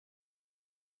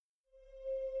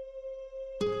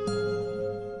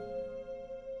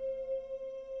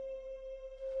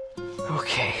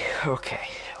Okay,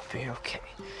 it'll be okay.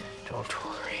 Don't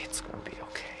worry, it's gonna be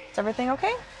okay. Is everything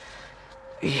okay?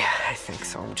 Yeah, I think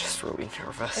so. I'm just really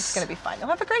nervous. It's gonna be fine. You'll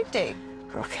have a great day.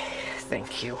 Okay,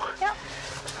 thank you. Yeah.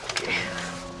 Okay,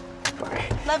 bye.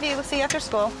 Love you. We'll see you after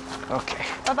school. Okay.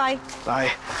 Bye-bye.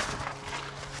 Bye.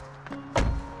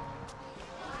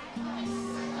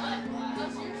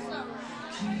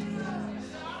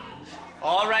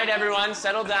 All right, everyone,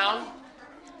 settle down.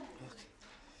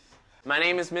 My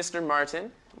name is Mr.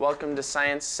 Martin. Welcome to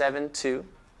Science 7-2.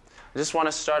 I just want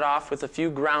to start off with a few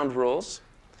ground rules.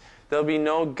 There'll be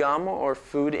no gum or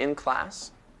food in class.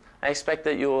 I expect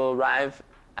that you will arrive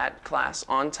at class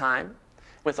on time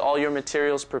with all your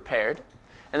materials prepared,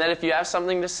 and that if you have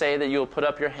something to say, that you'll put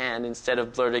up your hand instead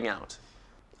of blurting out.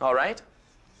 All right?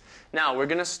 Now, we're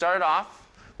going to start off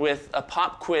with a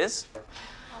pop quiz.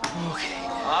 Okay.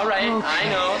 All right, okay. I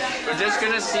know. We're just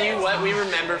going to see what we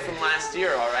remember from last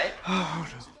year, all right? Oh,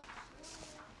 no.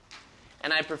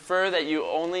 And I prefer that you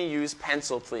only use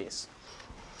pencil, please.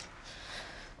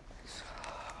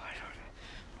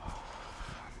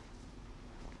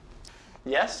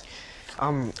 Yes?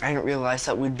 I didn't realize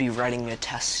that we'd be writing a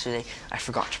test today. I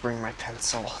forgot to bring my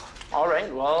pencil. All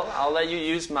right, well, I'll let you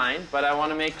use mine, but I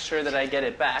want to make sure that I get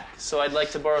it back, so I'd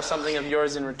like to borrow something of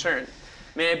yours in return.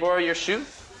 May I borrow your shoe?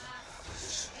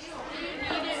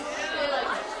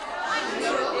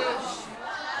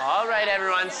 All right,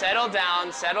 everyone, settle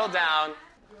down, settle down.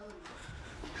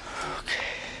 Okay.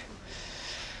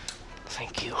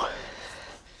 Thank you.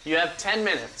 You have 10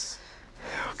 minutes.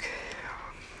 Okay.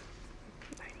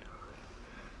 I know.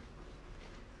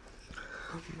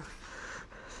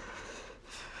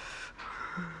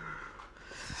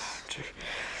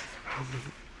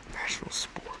 National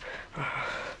sport.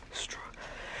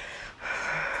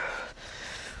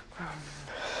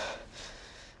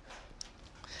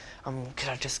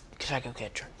 Could I go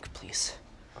get a drink, please?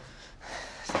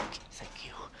 Thank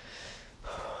you.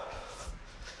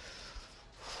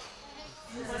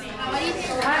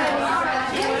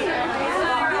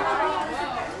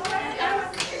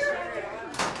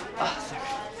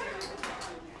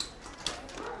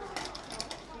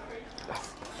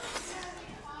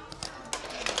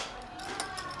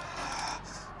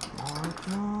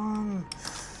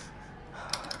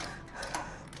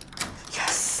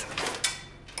 Yes.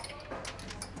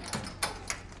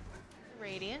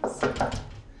 Radiance.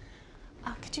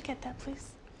 Could you get that,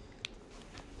 please?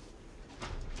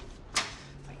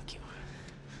 Thank you.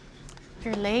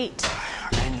 You're late.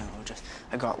 I know.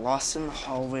 I got lost in the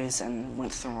hallways and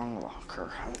went to the wrong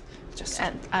locker.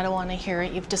 I don't want to hear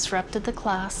it. You've disrupted the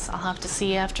class. I'll have to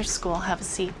see you after school. Have a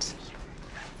seat.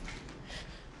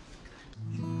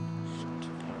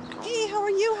 Hey, how are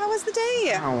you? How was the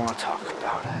day? I don't want to talk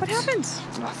about it. What happened?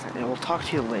 Nothing. We'll talk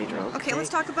to you later, okay? Okay, let's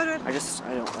talk about it. I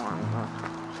don't want to.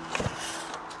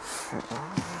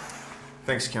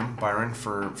 Thanks, Kim, Byron,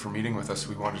 for meeting with us.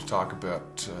 We wanted to talk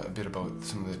about a bit about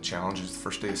some of the challenges the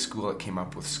first day of school that came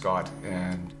up with Scott,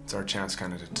 and it's our chance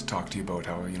kind of to talk to you about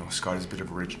how, Scott is a bit of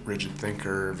a rigid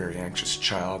thinker, very anxious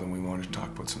child, and we wanted to talk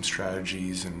about some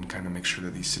strategies and kind of make sure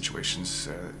that these situations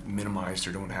minimized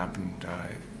or don't happen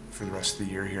for the rest of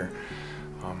the year here.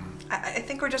 I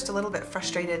think we're just a little bit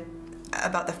frustrated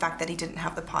about the fact that he didn't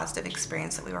have the positive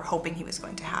experience that we were hoping he was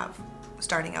going to have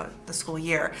starting out the school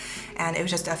year. And it was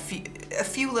just a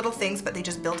few little things, but they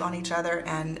just built on each other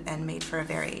and made for a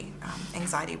very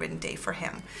anxiety-ridden day for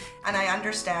him. And I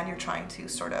understand you're trying to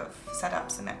sort of set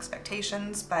up some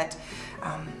expectations, but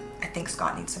I think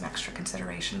Scott needs some extra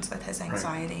considerations with his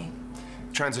anxiety. Right.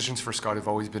 Transitions for Scott have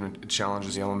always been a challenge.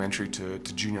 As the elementary to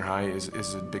junior high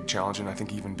is a big challenge, and I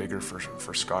think even bigger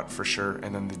for Scott for sure.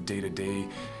 And then the day-to-day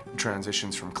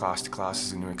transitions from class to class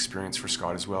is a new experience for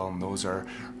Scott as well, and those are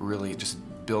really just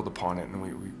build upon it. And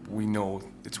we know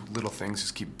it's little things,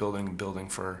 just keep building and building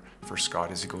for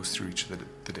Scott as he goes through each of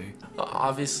the day.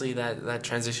 Obviously, that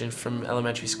transition from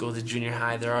elementary school to junior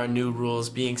high, there are new rules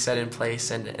being set in place,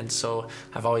 and so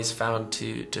I've always found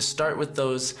to start with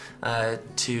those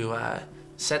to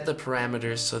set the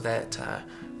parameters so that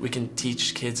we can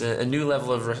teach kids a new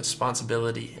level of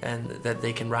responsibility and that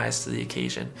they can rise to the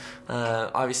occasion.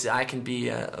 Obviously, I can be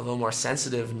a little more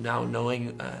sensitive now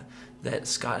knowing that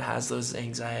Scott has those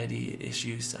anxiety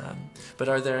issues. But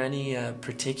are there any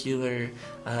particular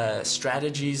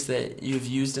strategies that you've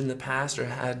used in the past or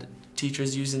had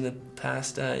teachers use in the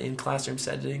past in classroom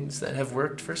settings that have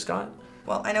worked for Scott?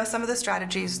 Well, I know some of the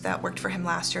strategies that worked for him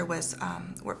last year was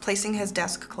we're placing his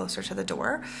desk closer to the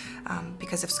door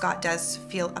because if Scott does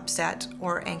feel upset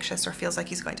or anxious or feels like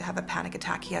he's going to have a panic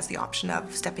attack, he has the option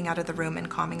of stepping out of the room and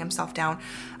calming himself down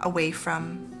away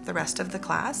from the rest of the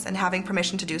class, and having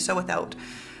permission to do so without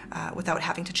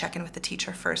having to check in with the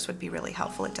teacher first would be really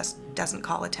helpful. It just doesn't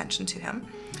call attention to him.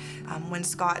 When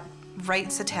Scott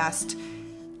writes a test,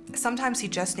 sometimes he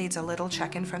just needs a little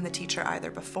check-in from the teacher either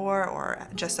before or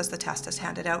just as the test is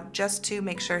handed out, just to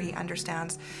make sure he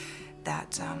understands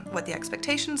that what the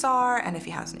expectations are and if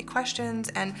he has any questions,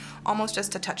 and almost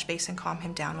just to touch base and calm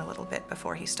him down a little bit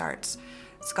before he starts.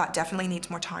 Scott definitely needs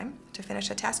more time to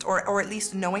finish a test, or at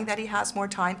least knowing that he has more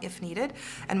time if needed,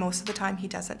 and most of the time he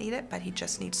doesn't need it, but he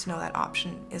just needs to know that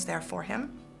option is there for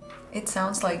him. It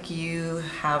sounds like you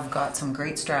have got some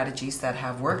great strategies that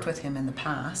have worked with him in the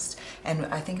past, and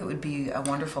I think it would be a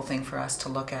wonderful thing for us to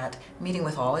look at meeting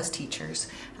with all his teachers,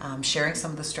 sharing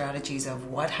some of the strategies of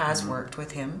what has worked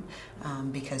with him,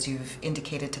 because you've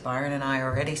indicated to Byron and I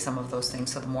already some of those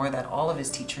things, so the more that all of his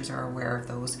teachers are aware of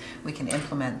those, we can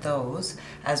implement those,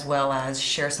 as well as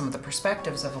share some of the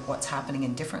perspectives of what's happening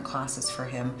in different classes for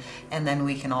him, and then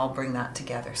we can all bring that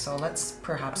together. So let's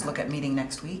perhaps look at meeting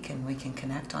next week and we can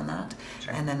connect on that.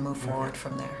 Sure. And then move forward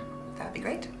from there. That'd be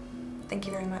great. Thank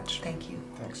you very much. Thank you.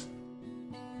 Thanks.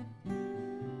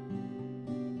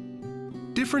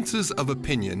 Differences of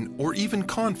opinion or even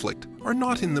conflict are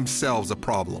not in themselves a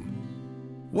problem.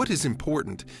 What is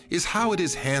important is how it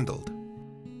is handled.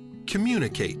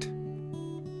 Communicate.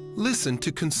 Listen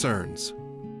to concerns.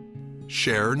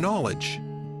 Share knowledge.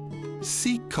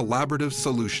 Seek collaborative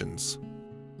solutions.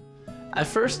 At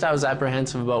first, I was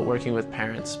apprehensive about working with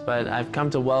parents, but I've come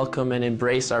to welcome and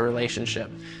embrace our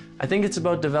relationship. I think it's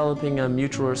about developing a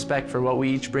mutual respect for what we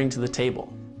each bring to the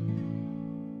table.